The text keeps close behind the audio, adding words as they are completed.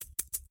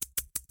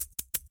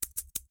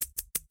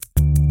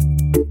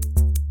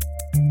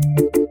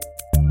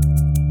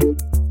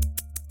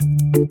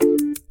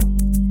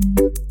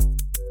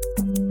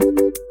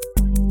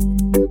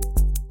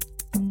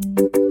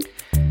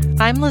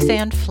I'm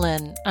Lizanne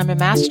Flynn. I'm a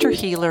master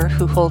healer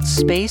who holds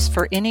space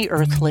for any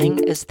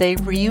earthling as they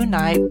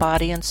reunite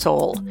body and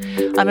soul.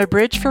 I'm a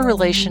bridge for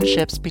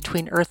relationships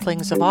between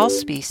earthlings of all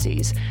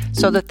species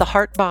so that the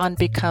heart bond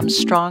becomes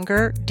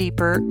stronger,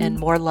 deeper, and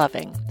more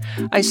loving.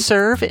 I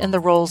serve in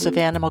the roles of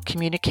animal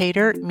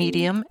communicator,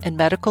 medium, and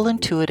medical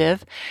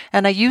intuitive,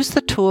 and I use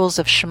the tools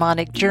of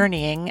shamanic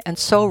journeying and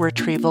soul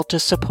retrieval to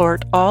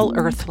support all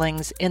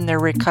earthlings in their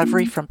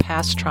recovery from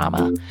past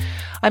trauma.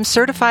 I'm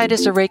certified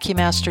as a Reiki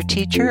Master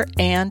Teacher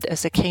and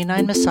as a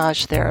canine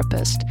massage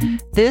therapist.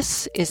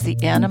 This is the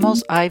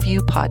Animals I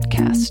View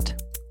podcast.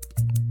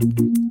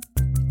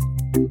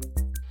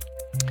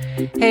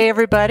 Hey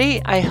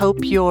everybody, I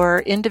hope your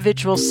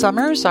individual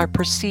summers are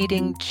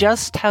proceeding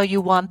just how you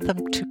want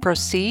them to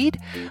proceed.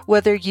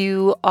 Whether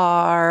you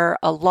are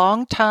a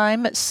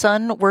long-time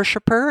sun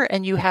worshiper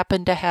and you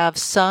happen to have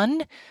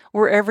sun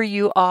wherever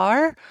you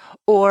are,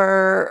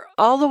 or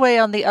all the way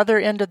on the other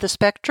end of the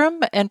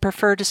spectrum and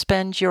prefer to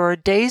spend your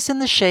days in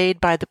the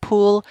shade by the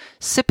pool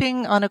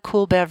sipping on a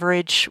cool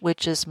beverage,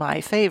 which is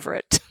my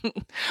favorite,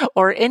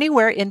 or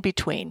anywhere in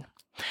between.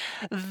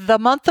 The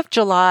month of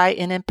July,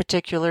 and in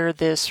particular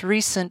this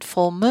recent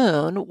full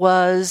moon,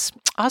 was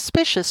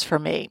auspicious for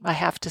me, I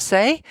have to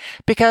say,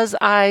 because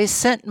I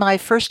sent my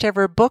first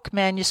ever book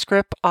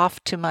manuscript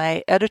off to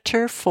my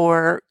editor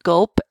for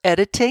gulp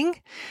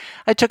editing.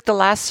 I took the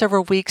last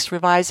several weeks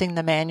revising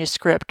the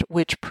manuscript,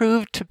 which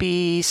proved to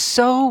be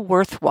so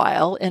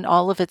worthwhile in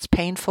all of its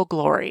painful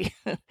glory.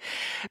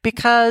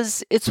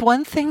 Because it's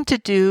one thing to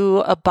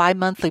do a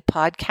bi-monthly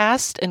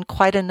podcast, and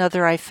quite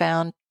another, I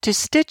found, to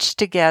stitch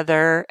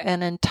together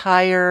an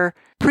entire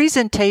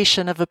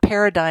presentation of a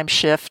paradigm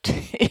shift,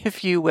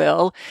 if you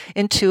will,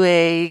 into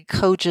a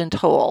cogent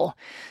whole.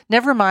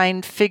 Never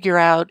mind figure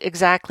out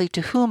exactly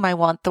to whom I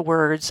want the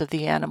words of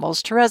the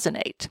animals to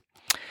resonate.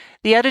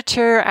 The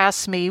editor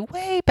asked me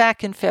way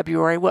back in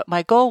February what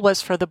my goal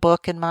was for the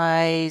book, and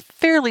my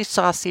fairly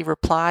saucy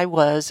reply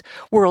was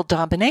world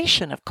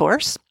domination, of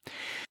course.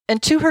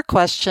 And to her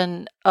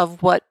question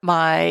of what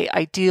my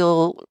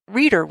ideal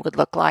reader would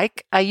look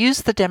like, I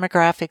used the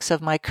demographics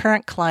of my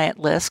current client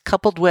list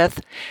coupled with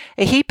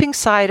a heaping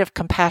side of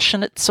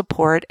compassionate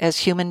support as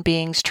human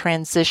beings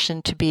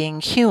transition to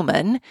being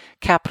human,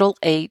 capital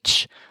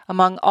H,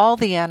 among all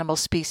the animal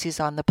species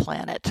on the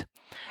planet,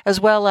 as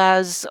well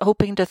as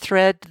hoping to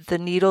thread the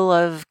needle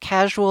of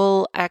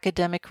casual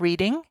academic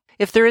reading.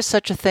 If there is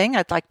such a thing,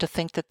 I'd like to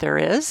think that there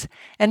is,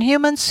 and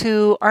humans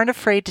who aren't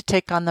afraid to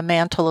take on the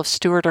mantle of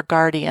steward or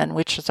guardian,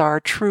 which is our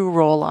true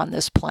role on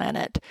this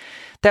planet,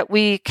 that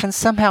we can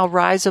somehow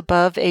rise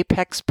above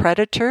apex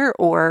predator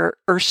or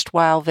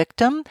erstwhile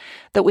victim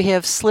that we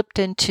have slipped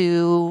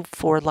into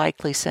for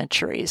likely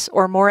centuries,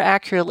 or more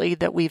accurately,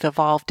 that we've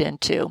evolved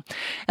into.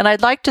 And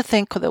I'd like to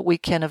think that we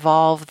can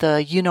evolve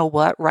the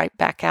you-know-what right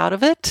back out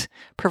of it,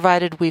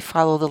 provided we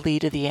follow the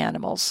lead of the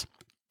animals.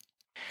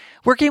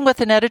 Working with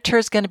an editor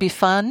is going to be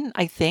fun,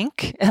 I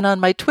think, and on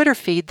my Twitter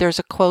feed there's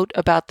a quote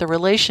about the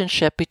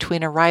relationship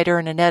between a writer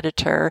and an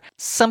editor,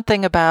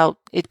 something about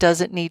it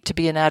doesn't need to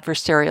be an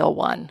adversarial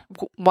one.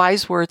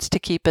 Wise words to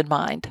keep in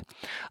mind.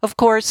 Of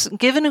course,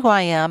 given who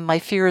I am, my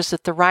fear is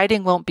that the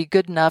writing won't be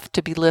good enough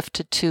to be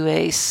lifted to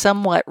a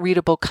somewhat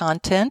readable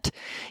content,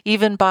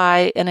 even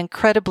by an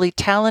incredibly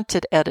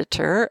talented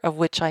editor, of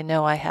which I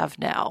know I have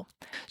now.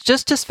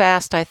 Just as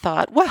fast, I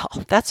thought, well,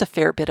 that's a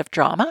fair bit of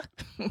drama.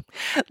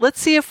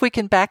 Let's see if we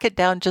can back it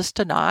down just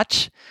a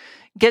notch,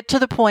 get to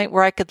the point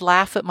where I could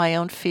laugh at my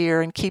own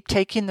fear and keep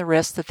taking the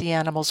risk that the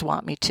animals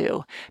want me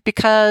to,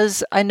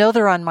 because I know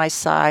they're on my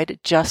side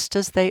just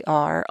as they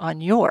are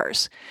on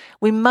yours.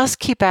 We must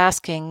keep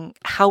asking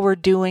how we're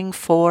doing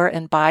for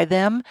and by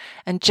them,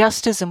 and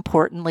just as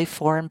importantly,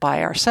 for and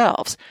by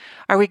ourselves.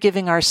 Are we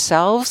giving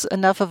ourselves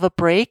enough of a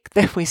break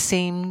that we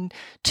seem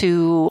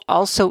to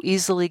also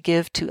easily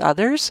give to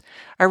others?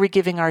 Are we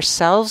giving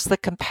ourselves the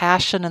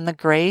compassion and the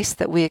grace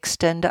that we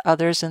extend to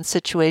others in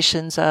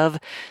situations of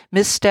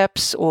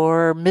missteps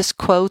or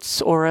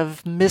misquotes or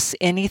of miss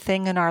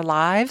anything in our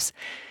lives?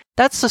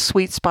 That's the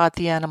sweet spot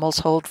the animals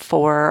hold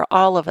for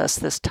all of us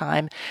this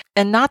time,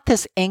 and not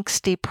this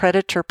angsty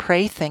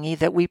predator-prey thingy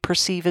that we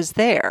perceive as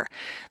there.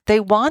 They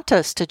want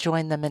us to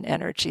join them in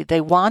energy. They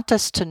want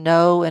us to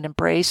know and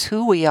embrace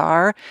who we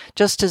are,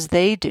 just as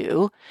they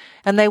do,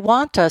 and they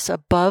want us,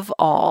 above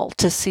all,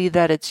 to see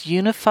that it's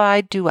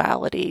unified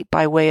duality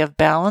by way of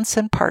balance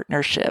and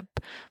partnership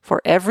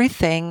for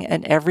everything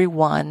and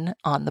everyone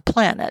on the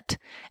planet,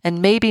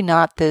 and maybe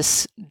not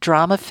this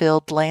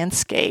drama-filled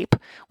landscape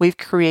we've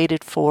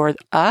created for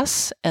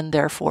us and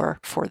therefore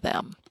for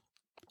them.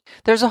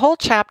 There's a whole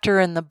chapter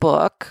in the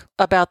book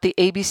about the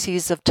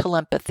ABCs of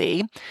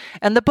telepathy,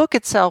 and the book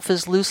itself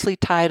is loosely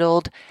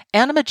titled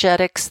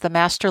Animagetics, the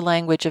Master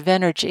Language of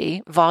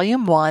Energy,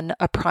 Volume 1,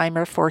 A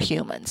Primer for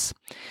Humans.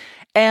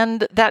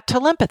 And that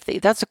telepathy,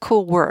 that's a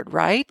cool word,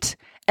 right?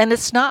 And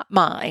it's not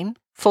mine.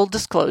 Full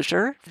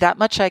disclosure, that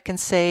much I can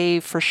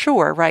say for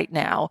sure right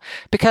now,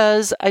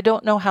 because I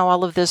don't know how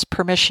all of this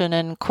permission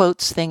and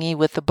quotes thingy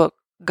with the book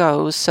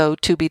goes, so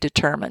to be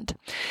determined.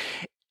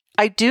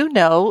 I do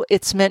know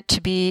it's meant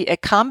to be a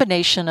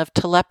combination of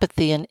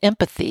telepathy and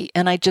empathy,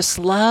 and I just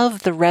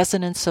love the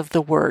resonance of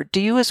the word.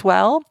 Do you as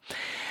well?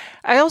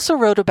 I also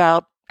wrote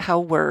about how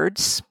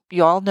words,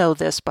 you all know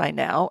this by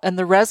now, and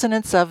the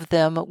resonance of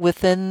them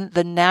within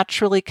the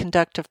naturally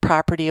conductive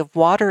property of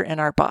water in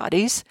our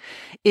bodies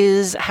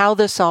is how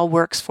this all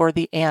works for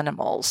the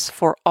animals,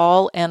 for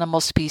all animal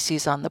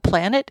species on the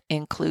planet,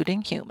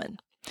 including human.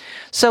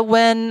 So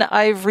when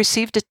I've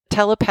received a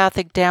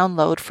telepathic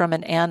download from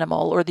an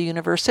animal or the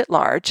universe at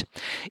large,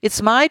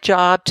 it's my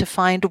job to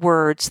find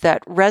words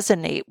that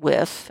resonate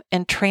with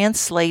and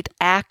translate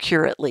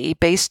accurately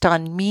based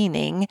on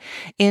meaning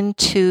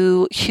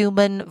into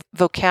human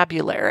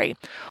vocabulary,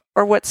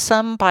 or what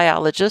some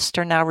biologists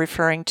are now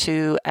referring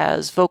to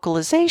as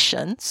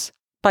vocalizations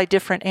by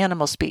different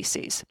animal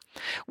species,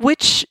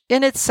 which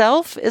in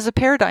itself is a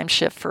paradigm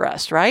shift for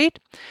us, right?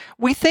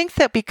 We think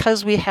that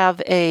because we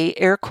have a,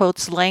 air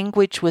quotes,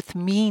 language with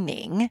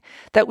meaning,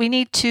 that we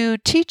need to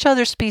teach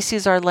other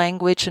species our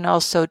language and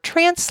also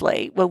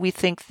translate what we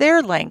think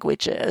their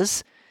language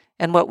is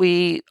and what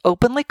we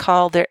openly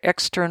call their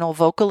external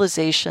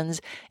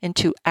vocalizations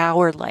into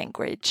our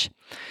language.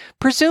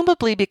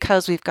 Presumably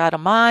because we've got a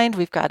mind,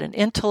 we've got an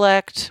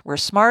intellect, we're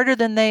smarter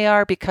than they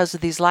are because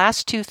of these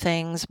last two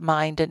things,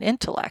 mind and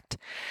intellect.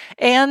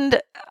 And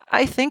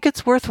I think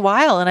it's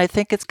worthwhile, and I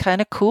think it's kind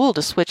of cool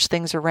to switch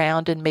things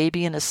around and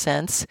maybe, in a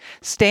sense,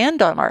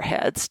 stand on our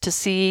heads to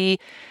see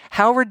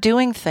how we're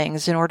doing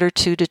things in order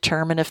to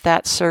determine if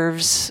that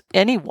serves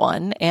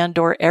anyone and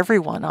or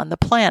everyone on the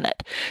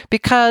planet.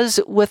 Because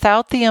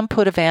without the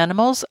input of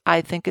animals,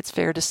 I think it's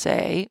fair to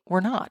say we're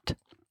not.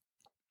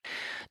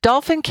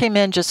 Dolphin came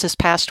in just this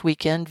past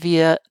weekend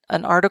via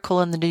an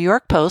article in the New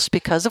York Post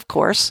because, of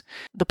course,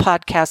 the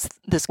podcast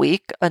this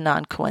week, a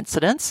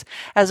non-coincidence,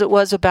 as it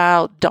was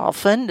about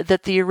dolphin,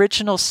 that the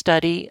original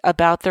study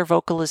about their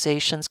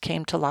vocalizations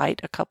came to light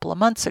a couple of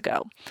months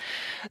ago.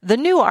 The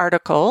new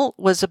article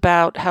was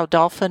about how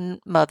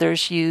dolphin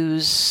mothers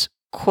use,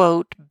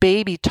 quote,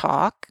 baby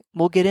talk,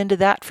 we'll get into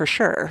that for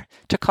sure,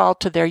 to call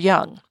to their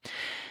young.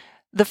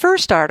 The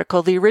first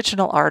article, the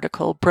original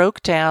article,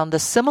 broke down the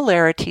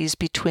similarities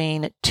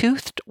between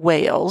toothed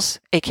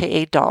whales,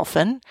 aka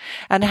dolphin,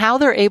 and how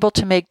they're able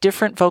to make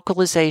different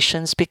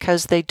vocalizations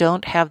because they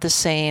don't have the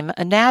same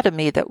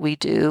anatomy that we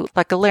do,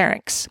 like a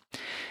larynx.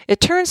 It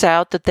turns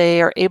out that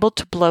they are able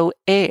to blow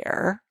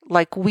air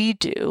like we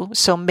do,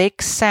 so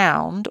make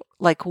sound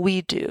like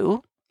we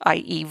do,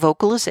 i.e.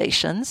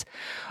 vocalizations,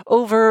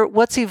 over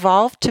what's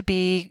evolved to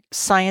be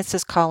science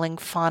is calling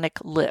phonic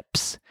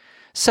lips.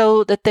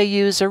 So that they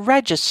use a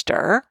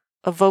register,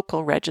 a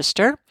vocal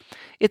register.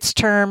 It's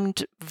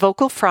termed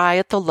vocal fry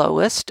at the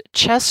lowest,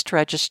 chest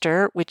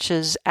register, which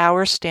is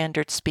our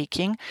standard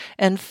speaking,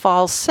 and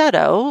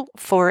falsetto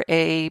for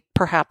a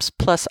perhaps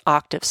plus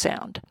octave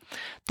sound.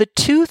 The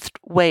toothed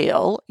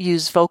whale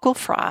use vocal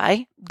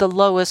fry, the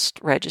lowest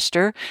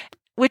register,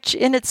 which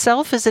in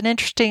itself is an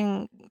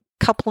interesting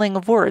coupling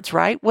of words,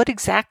 right? What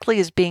exactly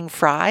is being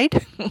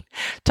fried?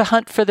 To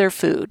hunt for their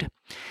food.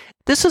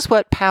 This is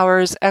what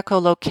powers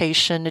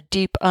echolocation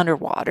deep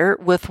underwater,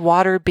 with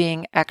water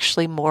being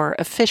actually more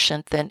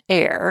efficient than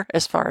air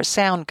as far as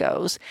sound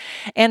goes,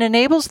 and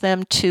enables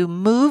them to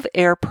move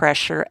air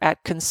pressure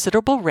at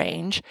considerable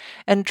range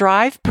and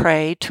drive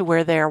prey to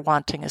where they are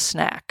wanting a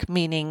snack,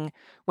 meaning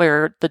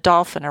where the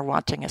dolphin are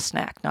wanting a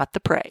snack, not the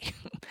prey.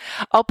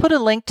 I'll put a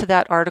link to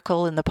that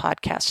article in the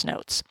podcast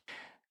notes.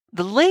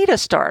 The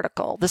latest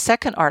article, the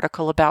second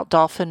article about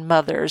dolphin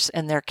mothers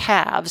and their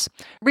calves,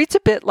 reads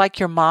a bit like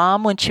your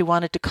mom when she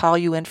wanted to call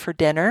you in for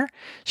dinner.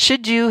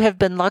 Should you have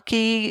been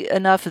lucky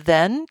enough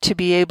then to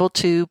be able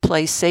to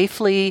play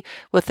safely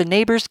with the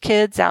neighbor's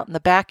kids out in the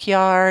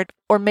backyard,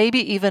 or maybe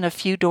even a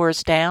few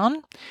doors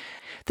down?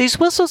 These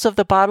whistles of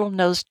the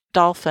bottlenose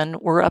dolphin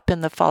were up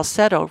in the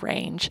falsetto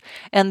range,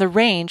 and the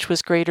range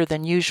was greater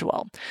than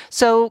usual.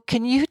 So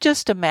can you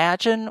just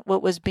imagine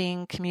what was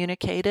being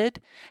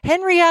communicated?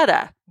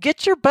 Henrietta,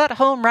 get your butt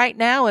home right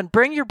now and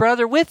bring your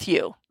brother with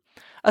you.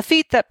 A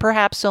feat that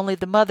perhaps only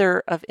the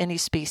mother of any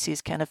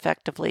species can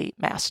effectively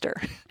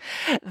master.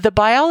 The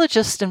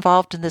biologists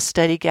involved in this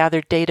study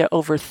gathered data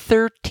over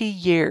 30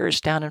 years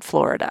down in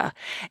Florida,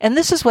 and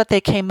this is what they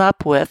came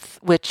up with,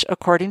 which,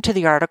 according to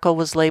the article,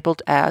 was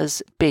labeled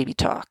as baby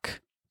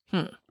talk.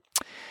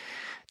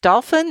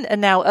 Dolphin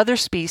and now other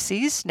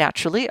species,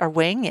 naturally, are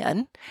weighing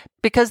in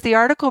because the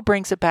article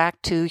brings it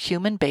back to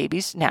human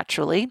babies,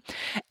 naturally,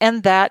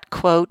 and that,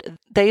 quote,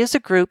 they as a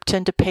group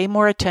tend to pay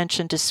more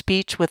attention to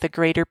speech with a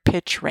greater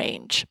pitch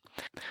range.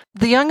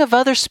 The young of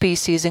other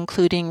species,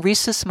 including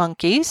rhesus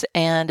monkeys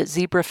and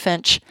zebra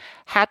finch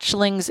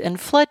hatchlings and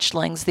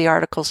fledglings, the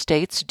article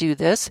states, do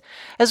this,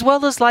 as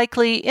well as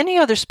likely any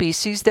other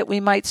species that we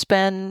might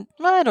spend,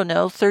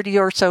 30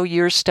 or so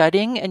years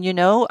studying. And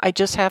I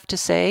just have to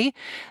say,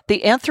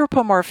 the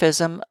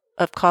anthropomorphism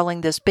of calling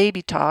this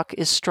baby talk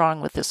is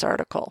strong with this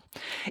article.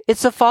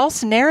 It's a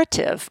false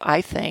narrative, I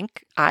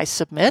think, I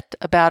submit,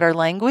 about our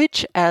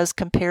language as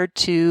compared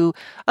to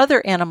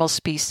other animal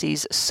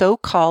species'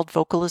 so-called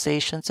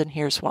vocalizations, and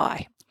here's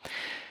why.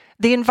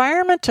 The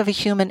environment of a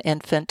human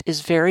infant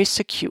is very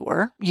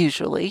secure,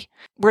 usually,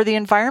 where the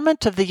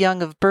environment of the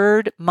young of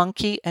bird,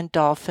 monkey, and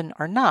dolphin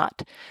are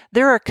not.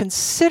 There are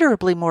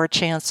considerably more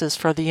chances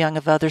for the young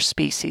of other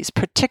species,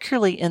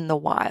 particularly in the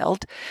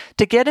wild,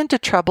 to get into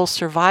trouble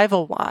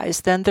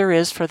survival-wise than there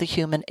is for the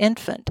human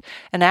infant.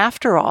 And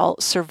after all,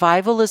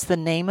 survival is the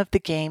name of the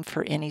game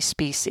for any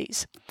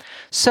species.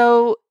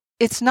 So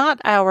it's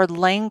not our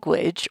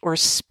language or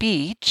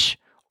speech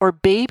or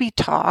baby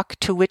talk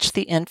to which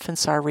the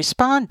infants are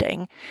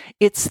responding.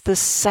 It's the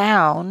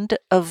sound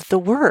of the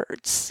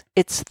words.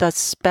 It's the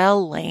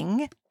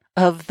spelling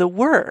of the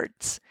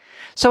words.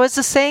 So as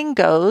the saying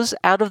goes,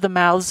 out of the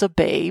mouths of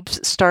babes,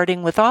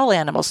 starting with all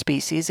animal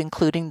species,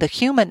 including the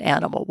human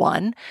animal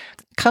one,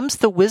 comes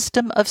the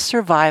wisdom of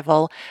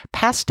survival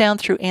passed down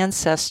through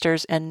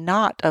ancestors and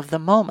not of the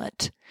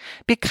moment.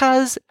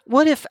 Because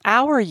what if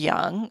our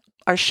young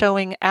are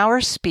showing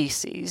our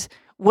species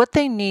what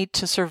they need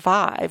to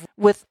survive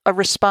with a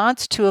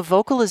response to a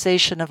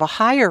vocalization of a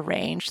higher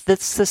range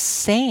that's the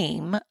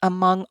same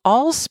among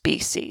all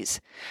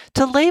species?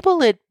 To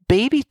label it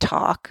baby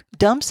talk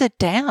dumbs it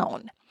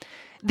down.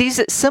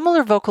 These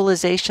similar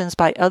vocalizations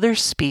by other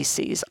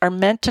species are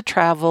meant to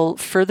travel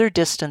further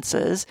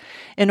distances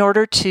in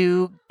order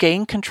to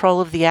gain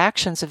control of the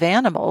actions of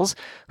animals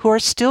who are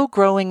still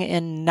growing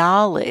in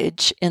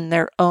knowledge in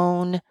their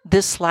own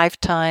this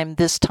lifetime,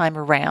 this time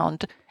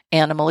around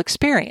animal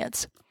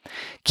experience.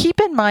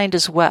 Keep in mind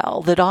as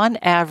well that on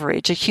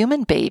average, a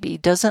human baby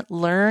doesn't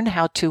learn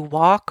how to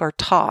walk or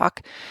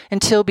talk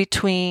until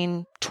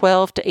between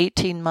 12 to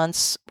 18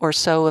 months or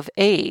so of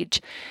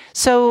age.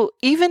 So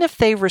even if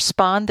they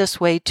respond this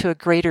way to a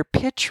greater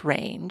pitch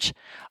range,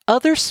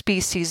 other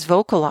species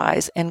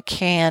vocalize and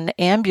can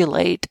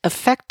ambulate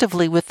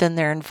effectively within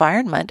their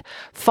environment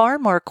far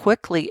more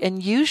quickly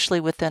and usually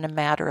within a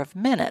matter of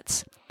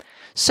minutes.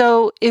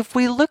 So if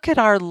we look at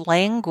our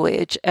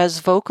language as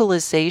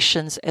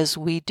vocalizations as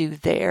we do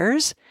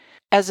theirs,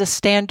 as a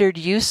standard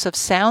use of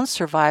sound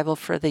survival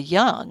for the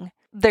young,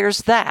 there's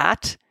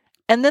that.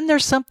 And then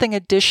there's something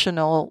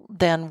additional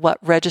than what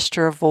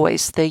register of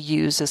voice they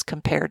use as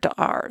compared to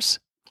ours.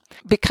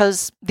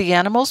 Because the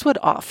animals would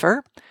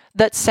offer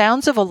that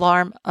sounds of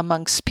alarm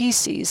among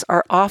species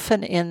are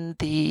often in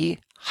the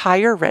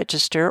higher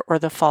register or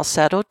the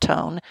falsetto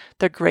tone,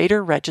 the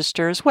greater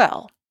register as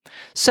well.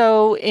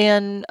 So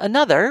in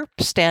another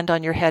stand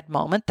on your head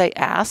moment, they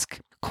ask,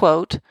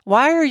 quote,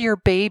 "Why are your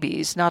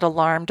babies not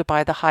alarmed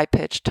by the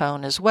high-pitched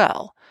tone as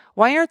well?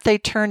 Why aren't they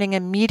turning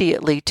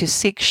immediately to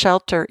seek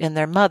shelter in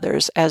their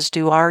mothers as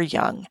do our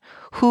young?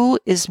 Who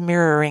is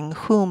mirroring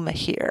whom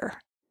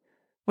here?"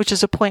 Which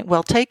is a point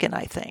well taken,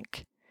 I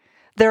think.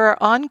 There are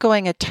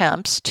ongoing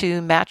attempts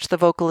to match the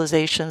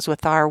vocalizations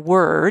with our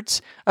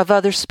words of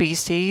other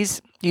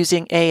species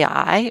using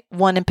AI,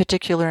 one in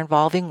particular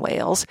involving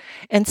whales,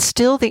 and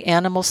still the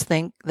animals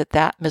think that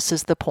that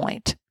misses the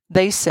point.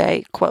 They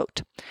say,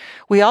 quote,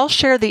 "We all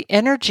share the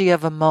energy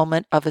of a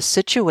moment, of a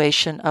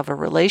situation, of a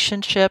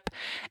relationship,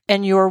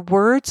 and your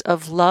words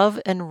of love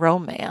and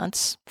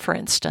romance, for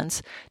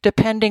instance,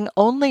 depending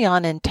only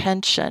on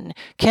intention,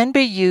 can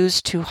be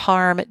used to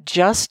harm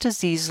just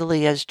as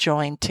easily as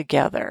joined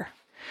together,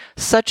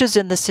 such as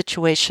in the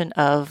situation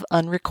of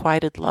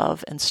unrequited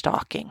love and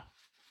stalking."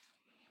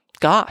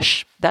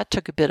 Gosh, that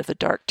took a bit of a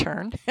dark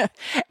turn.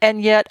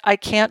 And yet I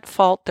can't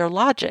fault their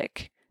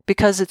logic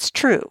because it's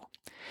true.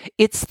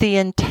 It's the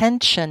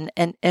intention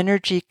and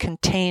energy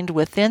contained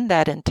within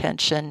that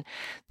intention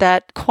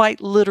that quite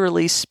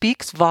literally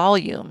speaks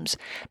volumes,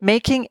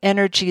 making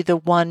energy the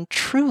one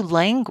true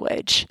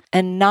language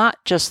and not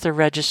just the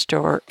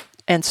register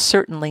and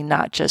certainly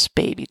not just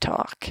baby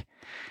talk.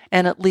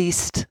 And at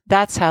least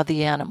that's how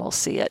the animals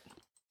see it.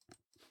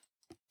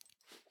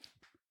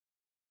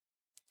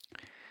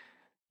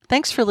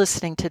 Thanks for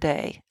listening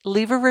today.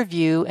 Leave a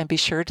review and be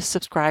sure to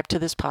subscribe to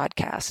this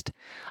podcast.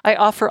 I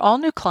offer all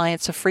new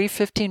clients a free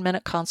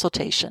 15-minute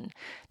consultation.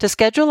 To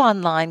schedule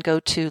online, go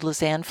to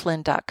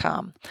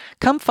lizanneflynn.com.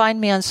 Come find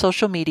me on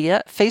social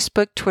media,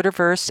 Facebook,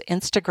 Twitterverse,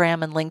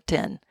 Instagram, and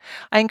LinkedIn.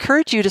 I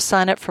encourage you to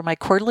sign up for my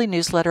quarterly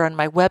newsletter on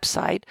my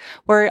website,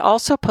 where I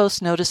also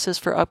post notices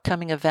for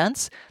upcoming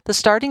events, the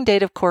starting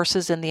date of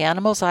courses in the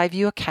Animal's Eye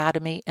View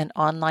Academy, and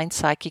online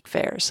psychic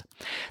fairs.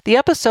 The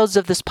episodes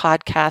of this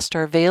podcast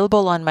are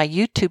available on my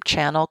YouTube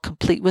channel,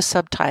 complete with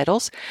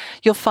subtitles.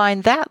 You'll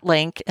find that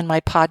link in my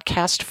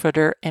podcast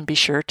footer and be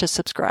sure to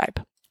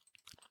subscribe.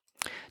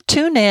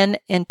 Tune in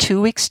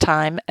 2 weeks'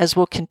 time as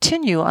we'll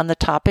continue on the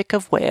topic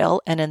of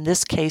whale, and in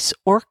this case,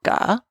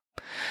 orca,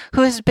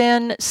 who has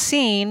been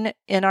seen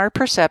in our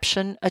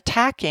perception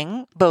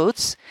attacking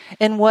boats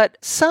in what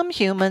some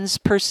humans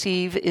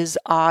perceive is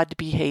odd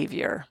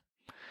behavior.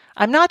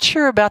 I'm not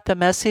sure about the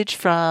message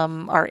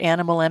from our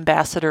animal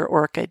ambassador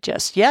orca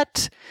just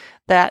yet.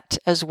 That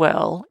as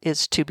well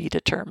is to be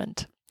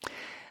determined.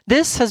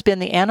 This has been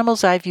the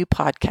Animal's Eye View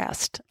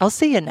podcast. I'll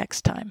see you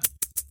next time.